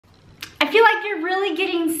I feel like you're really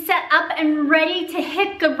getting set up and ready to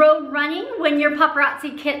hit the road running when your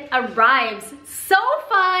paparazzi kit arrives. So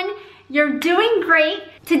fun. You're doing great.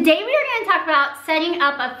 Today we are going to talk about setting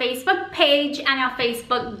up a Facebook page and a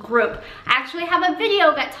Facebook group. I actually have a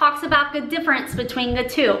video that talks about the difference between the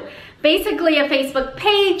two. Basically, a Facebook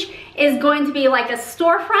page is going to be like a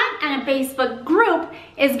storefront and a Facebook group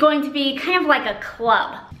is going to be kind of like a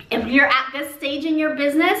club. If you're at this stage in your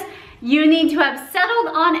business, you need to have settled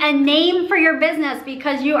on a name for your business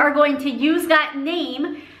because you are going to use that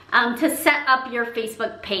name to set up your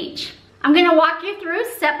Facebook page. I'm gonna walk you through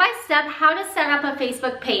step by step how to set up a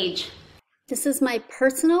Facebook page. This is my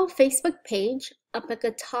personal Facebook page. Up at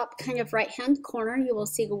the top kind of right hand corner, you will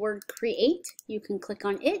see the word create. You can click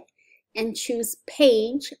on it and choose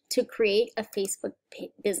page to create a Facebook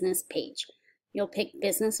business page. You'll pick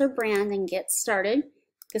business or brand and get started.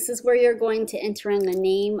 This is where you're going to enter in the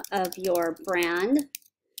name of your brand.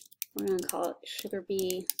 We're gonna call it Sugar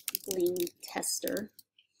Bee Bling Tester.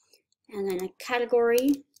 And then a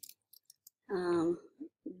category.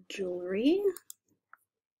 Jewelry,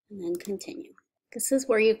 and then continue. This is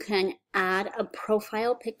where you can add a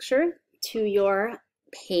profile picture to your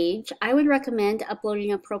page. I would recommend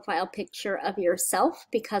uploading a profile picture of yourself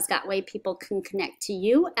because that way people can connect to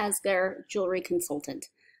you as their jewelry consultant.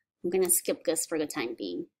 I'm going to skip this for the time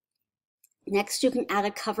being. Next, you can add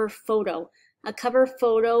a cover photo. A cover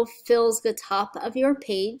photo fills the top of your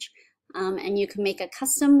page, and you can make a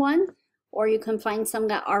custom one, or you can find some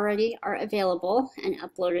that already are available and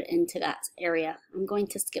upload it into that area. I'm going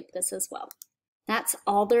to skip this as well. That's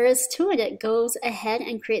all there is to it. It goes ahead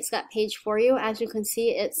and creates that page for you. As you can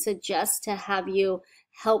see, it suggests to have you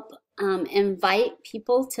help invite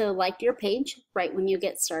people to like your page right when you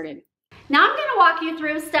get started. Now I'm going to walk you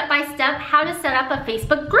through step by step how to set up a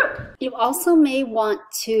Facebook group. You also may want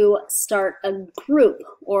to start a group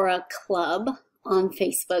or a club on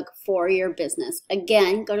Facebook for your business.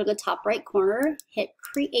 Again, go to the top right corner, hit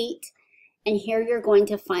create, and here you're going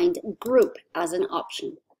to find group as an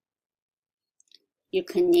option. You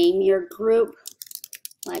can name your group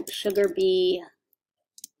like Sugar Bee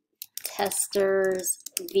Testers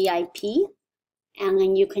VIP, and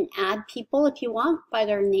then you can add people if you want by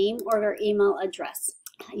their name or their email address.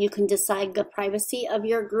 You can decide the privacy of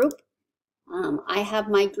your group. I have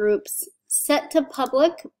my groups set to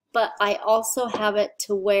public, but I also have it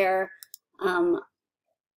to where I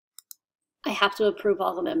have to approve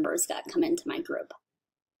all the members that come into my group.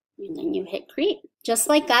 And then you hit create. Just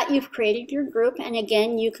like that, you've created your group. And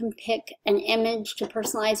again, you can pick an image to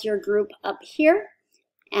personalize your group up here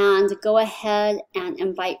and go ahead and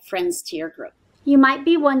invite friends to your group. You might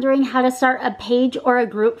be wondering how to start a page or a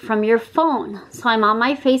group from your phone. So I'm on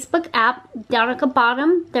my Facebook app. Down at the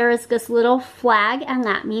bottom, there is this little flag, and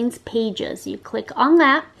that means pages. You click on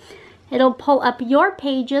that. It'll pull up your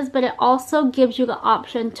pages, but it also gives you the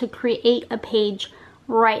option to create a page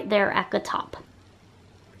right there at the top.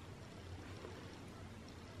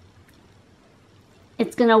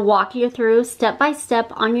 It's going to walk you through step by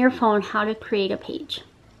step on your phone how to create a page,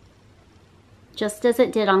 just as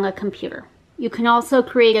it did on the computer. You can also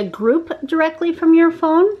create a group directly from your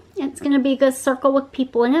phone. It's going to be a circle with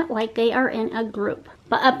people in it like they are in a group.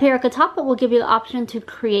 But up here at the top, it will give you the option to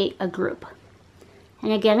create a group.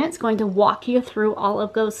 And again, it's going to walk you through all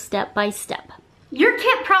of those step by step. Your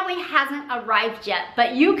kit probably hasn't arrived yet,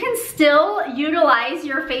 but you can still utilize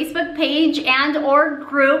your Facebook page and or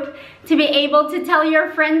group to be able to tell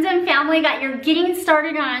your friends and family that you're getting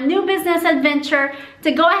started on a new business adventure,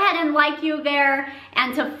 to go ahead and like you there,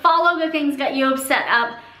 and to follow the things that you have set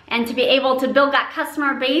up, and to be able to build that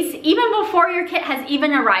customer base even before your kit has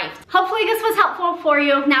even arrived. Hopefully this was helpful for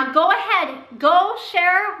you. Now go ahead, go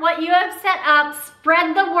share what you have set up,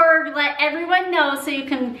 spread the word, let everyone know so you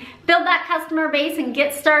can build that customer base and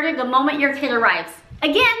get started the moment your kit arrives.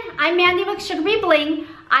 Again, I'm Mandy with Sugar Bee Bling.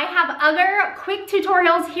 I have other quick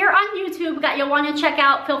tutorials here on YouTube that you'll want to check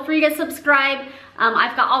out. Feel free to subscribe.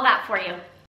 I've got all that for you.